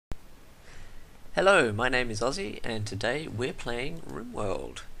Hello, my name is Ozzie, and today we're playing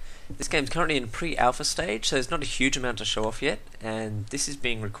RimWorld. This game's currently in pre-alpha stage, so there's not a huge amount to show off yet, and this is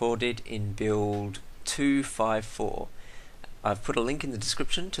being recorded in build 254. I've put a link in the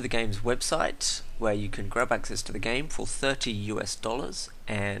description to the game's website, where you can grab access to the game for $30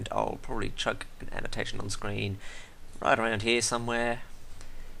 and I'll probably chuck an annotation on screen right around here somewhere,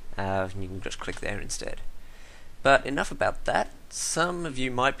 and you can just click there instead. But enough about that. Some of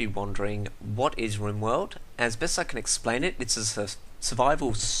you might be wondering, what is RimWorld? As best I can explain it, it's a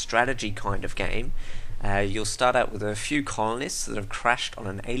survival strategy kind of game. You'll start out with a few colonists that have crashed on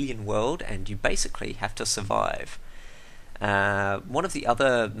an alien world, and you basically have to survive. One of the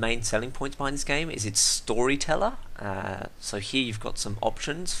other main selling points behind this game is its storyteller. So here you've got some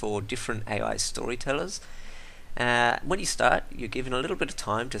options for different AI storytellers. When you start, you're given a little bit of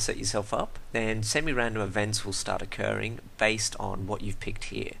time to set yourself up, then semi-random events will start occurring based on what you've picked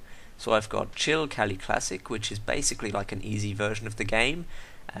here. So I've got Chill Cali Classic, which is basically like an easy version of the game.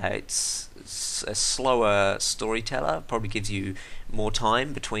 It's a slower storyteller, probably gives you more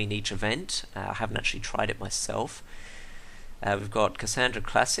time between each event. I haven't actually tried it myself. We've got Cassandra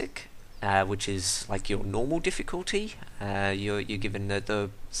Classic, which is like your normal difficulty. You're given the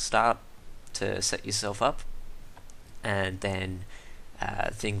start to set yourself up, and then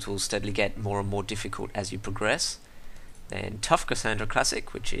things will steadily get more and more difficult as you progress. Then Tough Cassandra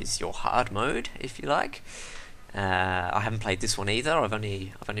Classic, which is your hard mode, if you like. I haven't played this one either. I've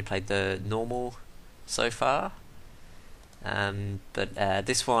only played the normal so far. But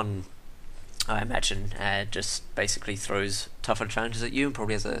this one, I imagine, just basically throws tougher challenges at you and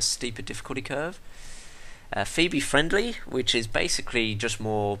probably has a steeper difficulty curve. Phoebe Friendly, which is basically just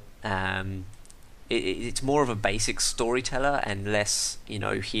more it's more of a basic storyteller and less,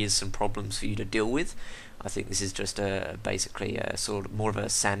 here's some problems for you to deal with. I think this is just basically a sort of more of a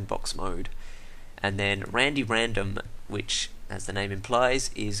sandbox mode. And then Randy Random, which, as the name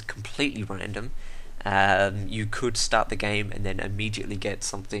implies, is completely random. You could start the game and then immediately get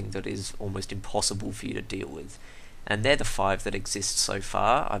something that is almost impossible for you to deal with. And they're the 5 that exist so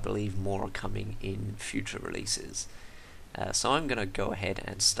far. I believe more are coming in future releases. So I'm going to go ahead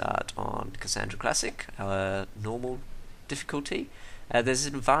and start on Cassandra Classic, normal difficulty. There's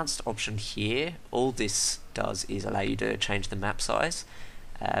an advanced option here. All this does is allow you to change the map size,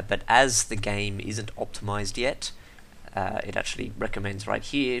 but as the game isn't optimized yet, it actually recommends right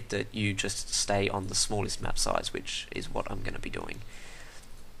here that you just stay on the smallest map size, which is what I'm going to be doing.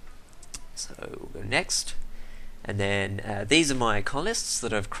 So we'll go next. And then these are my colonists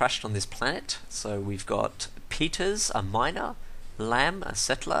that have crashed on this planet. So we've got Peters, a miner, Lamb, a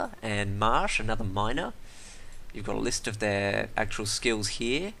settler, and Marsh, another miner. You've got a list of their actual skills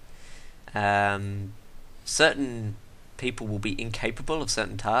here. Certain people will be incapable of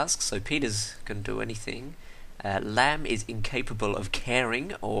certain tasks, so Peters can do anything. Lamb is incapable of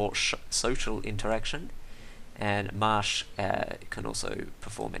caring or social interaction, and Marsh can also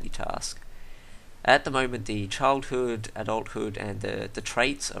perform any task. At the moment, the childhood, adulthood, and the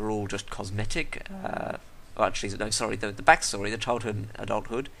traits are all just cosmetic. The backstory, the childhood and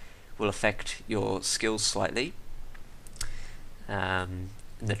adulthood, will affect your skills slightly. And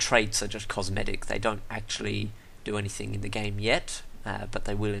the traits are just cosmetic. They don't actually do anything in the game yet, but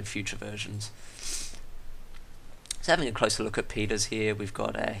they will in future versions. So having a closer look at Peters here, we've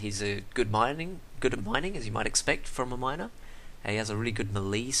got he's good at mining, as you might expect from a miner. He has a really good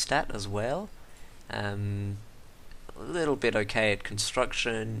melee stat as well. A little bit okay at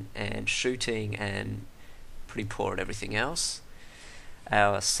construction and shooting, and pretty poor at everything else.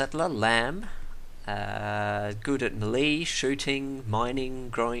 Our settler, Lamb, good at melee, shooting, mining,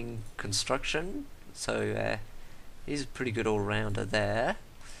 growing, construction, so he's a pretty good all-rounder there.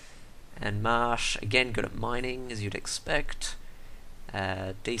 And Marsh, again good at mining, as you'd expect,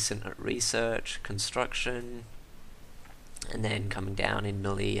 decent at research, construction, and then coming down in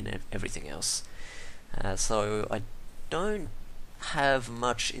melee and everything else. So I don't have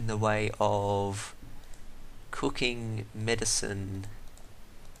much in the way of cooking, medicine,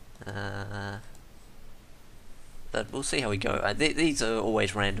 but we'll see how we go. These are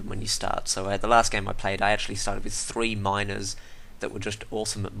always random when you start. So the last game I played, I actually started with 3 miners that were just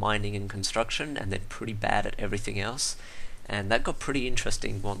awesome at mining and construction, and then pretty bad at everything else. And that got pretty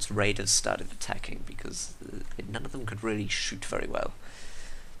interesting once raiders started attacking, because none of them could really shoot very well.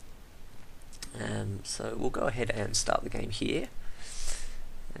 So we'll go ahead and start the game here.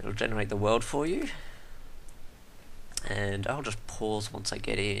 It'll generate the world for you, and I'll just pause once I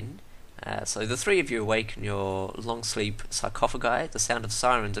get in. So the 3 of you awake in your long sleep sarcophagi, the sound of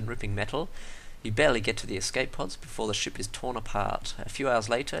sirens and ripping metal. You barely get to the escape pods before the ship is torn apart. A few hours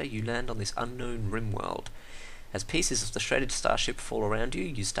later, you land on this unknown RimWorld. As pieces of the shredded starship fall around you,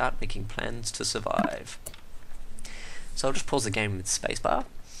 you start making plans to survive. So I'll just pause the game with spacebar,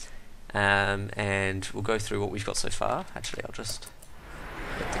 and we'll go through what we've got so far. Actually, I'll just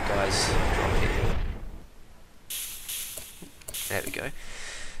let the guys drop in. There we go.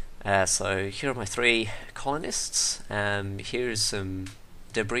 So here are my 3 colonists. Here is some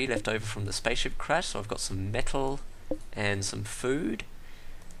debris left over from the spaceship crash. So I've got some metal and some food.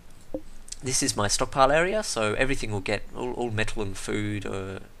 This is my stockpile area, so everything will get, all metal and food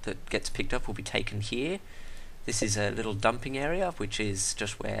that gets picked up will be taken here. This is a little dumping area, which is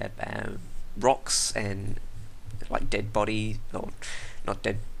just where rocks and like dead bodies, or not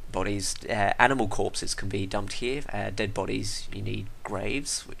dead bodies, animal corpses can be dumped here. Dead bodies, you need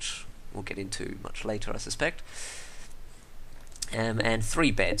graves, which we'll get into much later, I suspect. And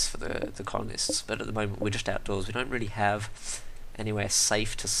 3 beds for the colonists, but at the moment we're just outdoors. We don't really have anywhere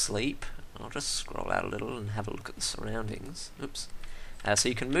safe to sleep. I'll just scroll out a little and have a look at the surroundings. Oops. So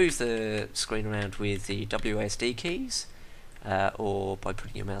you can move the screen around with the WASD keys, or by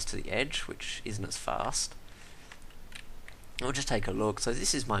putting your mouse to the edge, which isn't as fast. I'll just take a look. So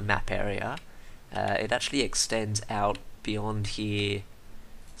this is my map area. It actually extends out beyond here.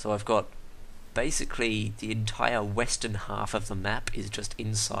 So I've got basically the entire western half of the map is just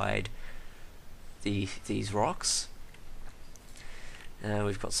inside these rocks.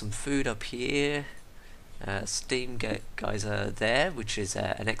 We've got some food up here. Steam geyser there, which is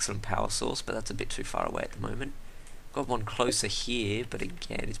an excellent power source, but that's a bit too far away at the moment. Got one closer here, but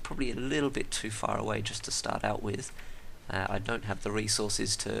again, it's probably a little bit too far away just to start out with. I don't have the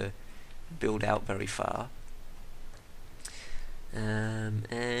resources to build out very far.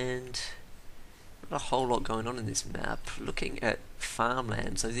 And not a whole lot going on in this map. Looking at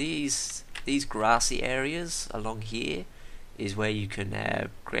farmland, so these grassy areas along here is where you can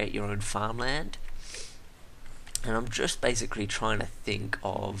create your own farmland. And I'm just basically trying to think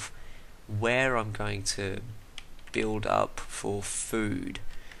of where I'm going to build up for food.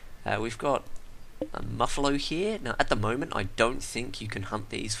 We've got a muffalo here. Now at the moment I don't think you can hunt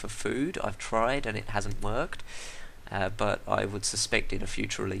these for food. I've tried and it hasn't worked, but I would suspect in a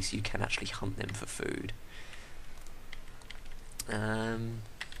future release you can actually hunt them for food. I'm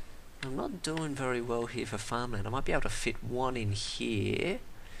not doing very well here for farmland. I might be able to fit one in here.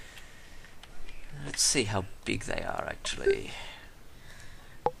 Let's see how big they are actually.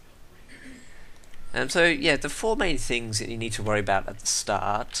 So yeah, the 4 main things that you need to worry about at the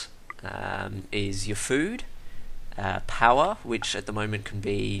start is your food, power, which at the moment can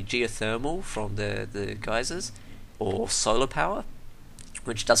be geothermal from the geysers, or solar power,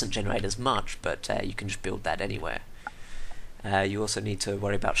 which doesn't generate as much, but you can just build that anywhere. You also need to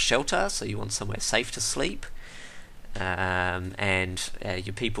worry about shelter, so you want somewhere safe to sleep. And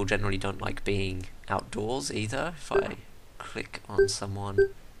your people generally don't like being outdoors either. If I click on someone,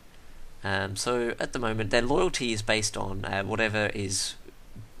 so at the moment their loyalty is based on whatever is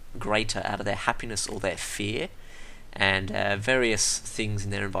greater out of their happiness or their fear, and various things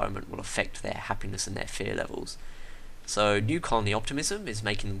in their environment will affect their happiness and their fear levels. So new colony optimism is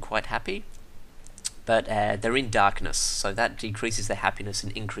making them quite happy, but they're in darkness, so that decreases their happiness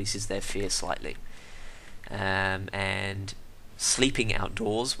and increases their fear slightly. And sleeping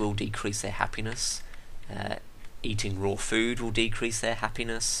outdoors will decrease their happiness. Eating raw food will decrease their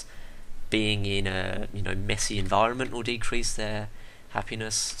happiness. Being in a messy environment will decrease their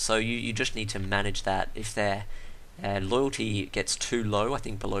happiness. So you just need to manage that. If their loyalty gets too low, I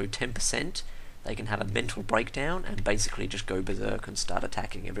think below 10%, they can have a mental breakdown and basically just go berserk and start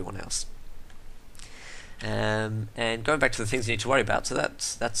attacking everyone else. And going back to the things you need to worry about, so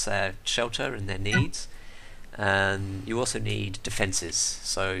that's shelter and their needs. You also need defenses,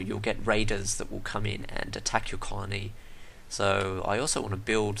 so you'll get raiders that will come in and attack your colony. So I also want to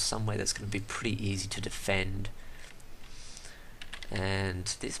build somewhere that's going to be pretty easy to defend. And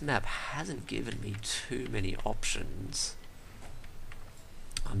this map hasn't given me too many options.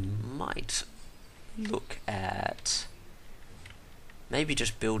 I might look at maybe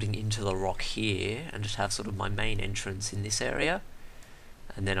just building into the rock here and just have sort of my main entrance in this area,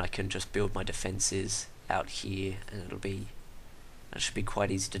 and then I can just build my defenses out here, and that should be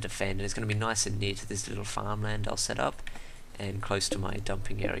quite easy to defend, and it's going to be nice and near to this little farmland I'll set up and close to my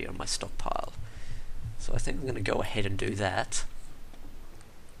dumping area and my stockpile. So I think I'm going to go ahead and do that.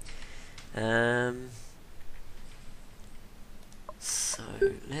 So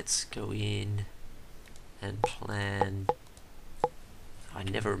let's go in and plan. I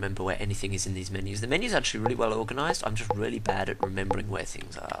never remember where anything is in these menus. The menu's actually really well organised. I'm just really bad at remembering where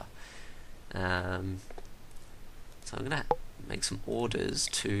things are. So I'm going to make some orders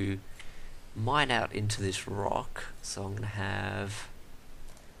to mine out into this rock. So I'm going to have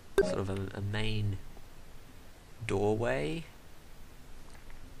sort of a main doorway,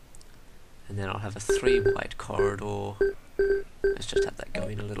 and then I'll have a 3 wide corridor. Let's just have that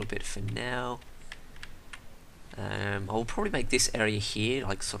going a little bit for now. I'll probably make this area here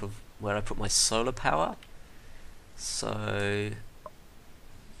like sort of where I put my solar power. So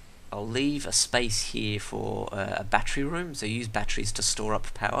I'll leave a space here for a battery room, so use batteries to store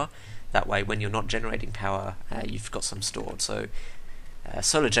up power. That way when you're not generating power, you've got some stored. So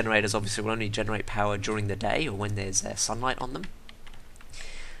solar generators obviously will only generate power during the day or when there's sunlight on them.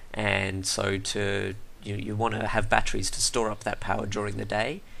 And so you want to have batteries to store up that power during the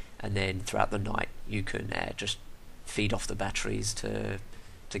day, and then throughout the night you can just feed off the batteries to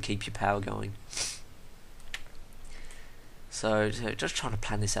keep your power going. So just trying to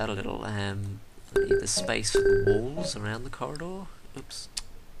plan this out a little. I need the space for the walls around the corridor. Oops,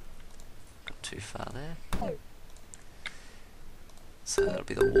 got too far there. So that'll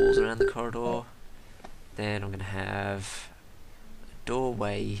be the walls around the corridor. Then I'm going to have a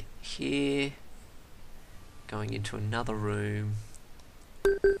doorway here going into another room.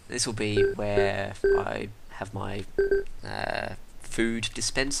 This will be where I have my food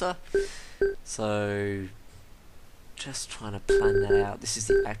dispenser. So just trying to plan that out. This is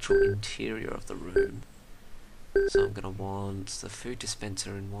the actual interior of the room. So I'm going to want the food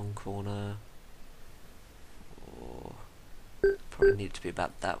dispenser in one corner. Or probably need it to be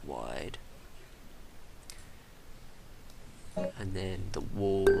about that wide. And then the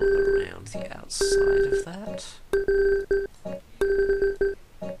wall around the outside of that.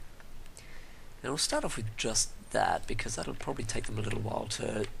 And we'll start off with just that, because that'll probably take them a little while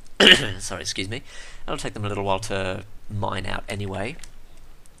to sorry, excuse me. That'll take them a little while to mine out anyway.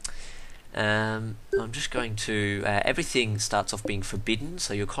 I'm just going to everything starts off being forbidden,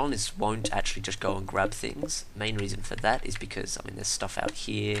 so your colonists won't actually just go and grab things. Main reason for that is because, I mean, there's stuff out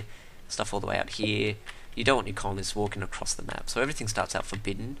here, stuff all the way out here. You don't want your colonists walking across the map, so everything starts out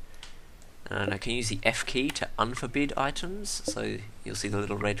forbidden. And I can use the F key to unforbid items, so you'll see the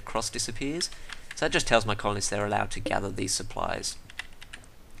little red cross disappears. So that just tells my colonists they're allowed to gather these supplies.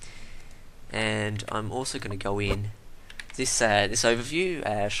 And I'm also going to go in. This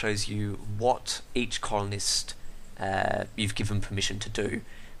overview shows you what each colonist you've given permission to do.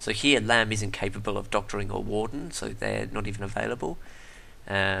 So here, Lamb isn't capable of doctoring or warden, so they're not even available.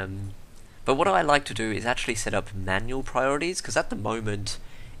 But what I like to do is actually set up manual priorities, because at the moment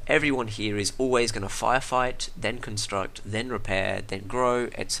everyone here is always going to firefight, then construct, then repair, then grow,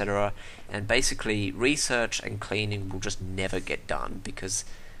 etc. And basically research and cleaning will just never get done, because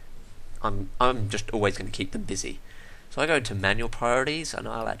I'm just always going to keep them busy. So I go into manual priorities, and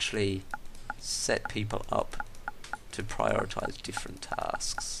I'll actually set people up to prioritize different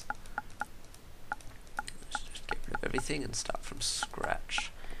tasks. Let's just get rid of everything and start from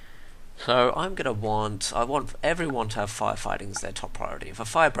scratch. So I want everyone to have firefighting as their top priority. If a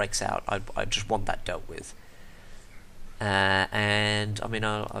fire breaks out, I just want that dealt with. And I mean,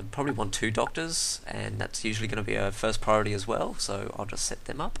 I probably want 2 doctors, and that's usually going to be a first priority as well, so I'll just set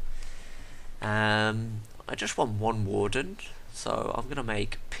them up. I just want 1 warden, so I'm going to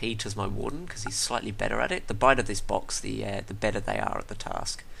make Pete as my warden, because he's slightly better at it. The brighter this box, the better they are at the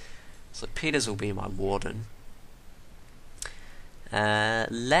task. So Peter's will be my warden.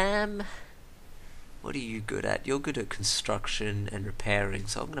 Lamb, what are you good at? You're good at construction and repairing,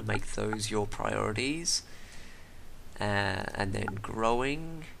 so I'm going to make those your priorities. And then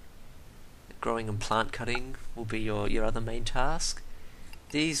growing and plant cutting will be your other main task.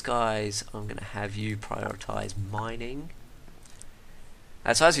 These guys, I'm going to have you prioritize mining.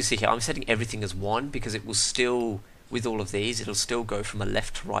 So as you see here, I'm setting everything as 1, because it will still, with all of these, it'll still go from a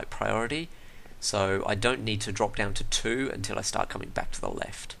left to right priority. So I don't need to drop down to 2 until I start coming back to the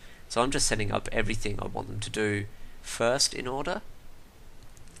left. So I'm just setting up everything I want them to do first in order.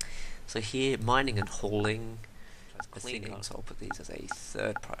 So here, mining and hauling, cleaning, so I'll put these as a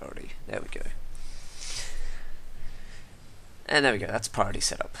 3rd priority. There we go. And there we go, that's priority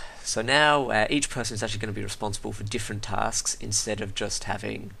setup. So now each person is actually going to be responsible for different tasks, instead of just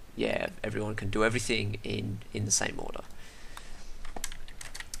having, everyone can do everything in the same order.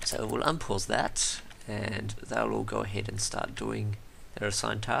 So we'll unpause that, and they'll all go ahead and start doing their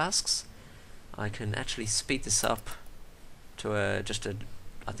assigned tasks. I can actually speed this up to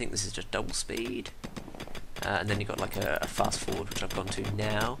I think this is just double speed. And then you've got like a fast forward, which I've gone to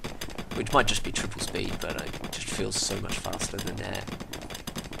now, which might just be triple speed, but it just feels so much faster than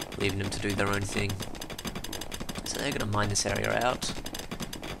leaving them to do their own thing. So they're going to mine this area out.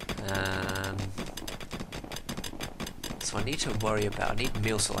 So I need to worry about, I need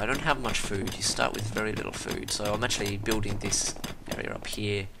meal supply. I don't have much food. You start with very little food. So I'm actually building this area up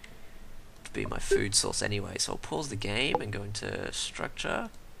here to be my food source anyway. So I'll pause the game and go into structure.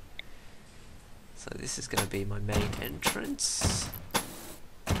 So this is going to be my main entrance.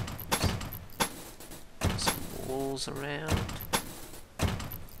 Some walls around.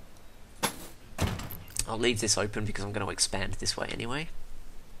 I'll leave this open because I'm going to expand this way anyway.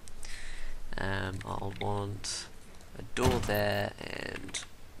 I'll want a door there, and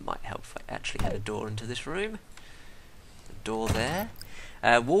might help if I actually had a door into this room. A door there.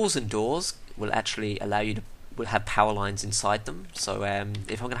 Walls and doors will actually allow you to will have power lines inside them. So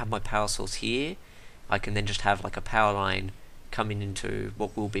if I'm going to have my power source here, I can then just have like a power line coming into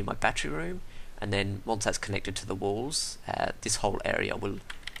what will be my battery room, and then once that's connected to the walls, this whole area will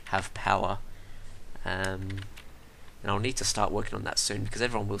have power. And I'll need to start working on that soon because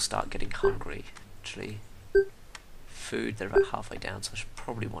everyone will start getting hungry. Actually, food, they're about halfway down, so I should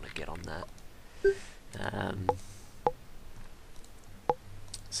probably want to get on that.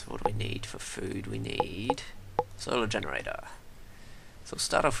 So what do we need for food? We need solar generator. So we'll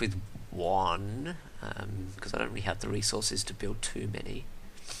start off with one, because I don't really have the resources to build too many.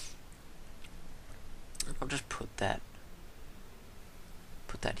 And I'll just put that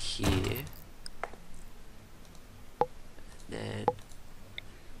here. Then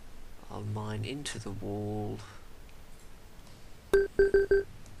I'll mine into the wall, and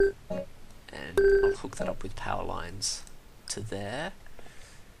I'll hook that up with power lines to there.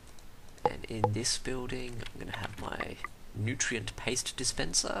 And in this building I'm going to have my nutrient paste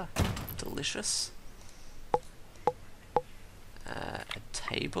dispenser, delicious, a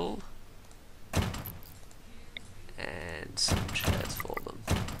table, and some chairs for them.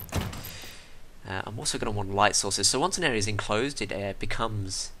 I'm also going to want light sources. So once an area is enclosed, it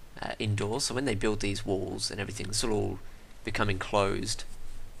becomes indoors. So when they build these walls and everything, this will all become enclosed.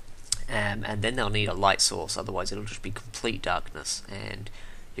 And then they'll need a light source, otherwise it'll just be complete darkness. And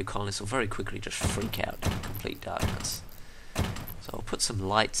your colonists will very quickly just freak out in complete darkness. So I'll put some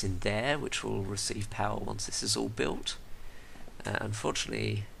lights in there, which will receive power once this is all built.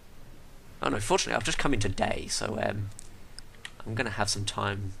 Fortunately, I've just come into day, so I'm going to have some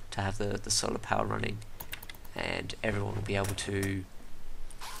time to have the solar power running, and everyone will be able to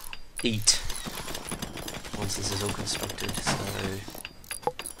eat once this is all constructed. So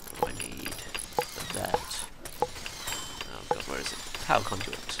what do I need for that? Oh god, where is it? Power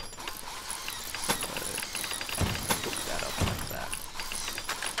conduit. So hook that up like that.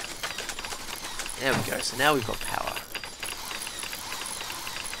 There we go, so now we've got power.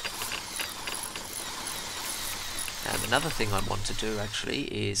 Another thing I want to do actually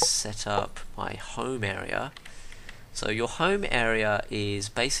is set up my home area. So your home area is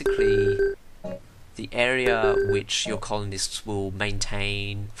basically the area which your colonists will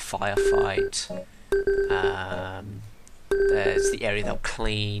maintain, firefight. There's the area they'll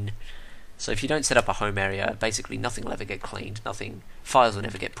clean. So if you don't set up a home area, basically nothing will ever get cleaned, fires will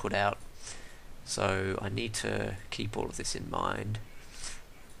never get put out. So I need to keep all of this in mind.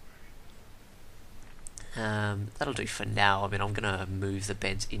 That'll do for now. I mean, I'm gonna move the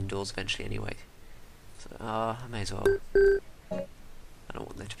beds indoors eventually anyway. So, I may as well. I don't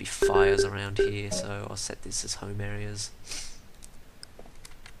want there to be fires around here, so I'll set this as home areas.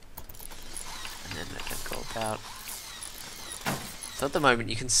 And then let them go about. So at the moment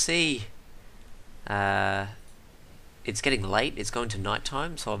you can see it's getting late, it's going to night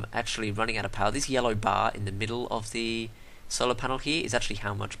time, so I'm actually running out of power. This yellow bar in the middle of the solar panel here is actually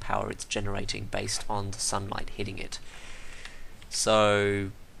how much power it's generating based on the sunlight hitting it.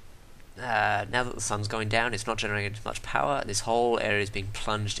 So now that the sun's going down, it's not generating as much power. This whole area is being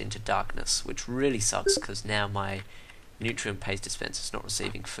plunged into darkness, which really sucks because now my nutrient paste dispenser is not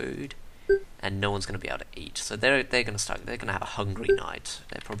receiving food, and no one's going to be able to eat. So they're going to have a hungry night.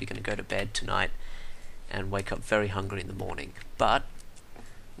 They're probably going to go to bed tonight and wake up very hungry in the morning. But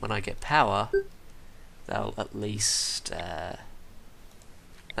when I get power, they'll at least be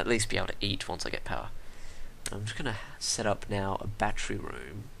able to eat once I get power. I'm just going to set up now a battery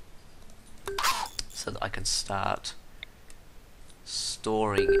room so that I can start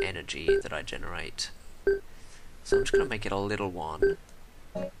storing energy that I generate. So I'm just going to make it a little one.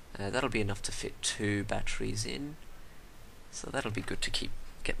 That'll be enough to fit 2 batteries in. So that'll be good to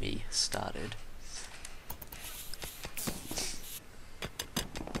get me started.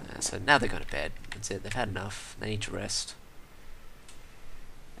 So now they're going to bed. That's it. They've had enough. They need to rest.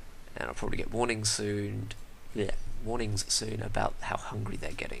 And I'll probably get warnings soon. Yeah, warnings soon about how hungry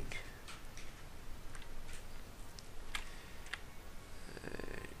they're getting.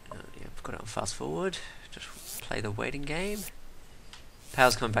 Go down fast forward. Just play the waiting game.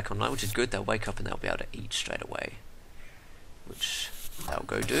 Power's coming back online, which is good. They'll wake up and they'll be able to eat straight away, which they'll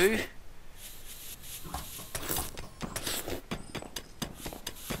go do.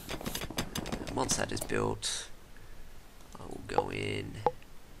 And once that is built, I will go in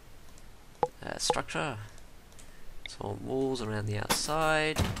structure. So I want walls around the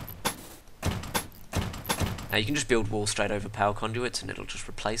outside. Now you can just build walls straight over power conduits and it'll just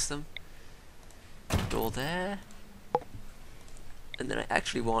replace them. Door there. And then I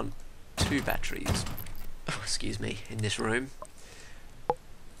actually want 2 batteries, excuse me, in this room.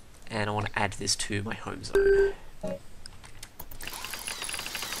 And I want to add this to my home zone. There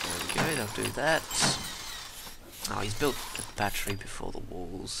we go, they'll do that. Oh, he's built the battery before the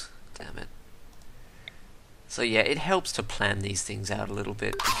walls. Damn it. So yeah, it helps to plan these things out a little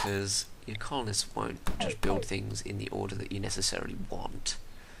bit because your colonists won't just build things in the order that you necessarily want.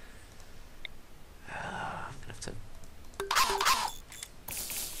 I'm going to have to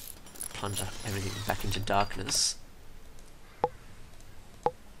plunge everything back into darkness.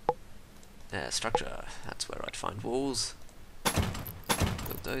 Structure, that's where I'd find walls.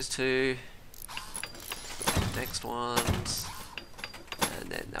 Build those 2. Build the next ones. And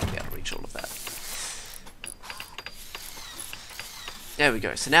then they'll be able to reach all of that. There we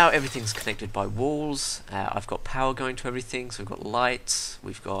go, so now everything's connected by walls. I've got power going to everything, so we've got lights,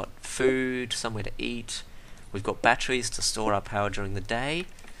 we've got food, somewhere to eat, we've got batteries to store our power during the day.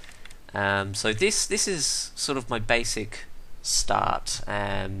 So this is sort of my basic start.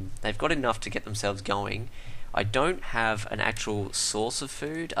 They've got enough to get themselves going. I don't have an actual source of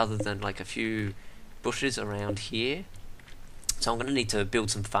food other than like a few bushes around here. So I'm going to need to build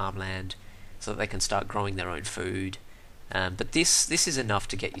some farmland so that they can start growing their own food. But this is enough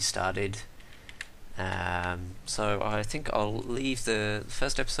to get you started. So I think I'll leave the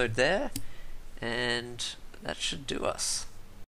first episode there, and that should do us.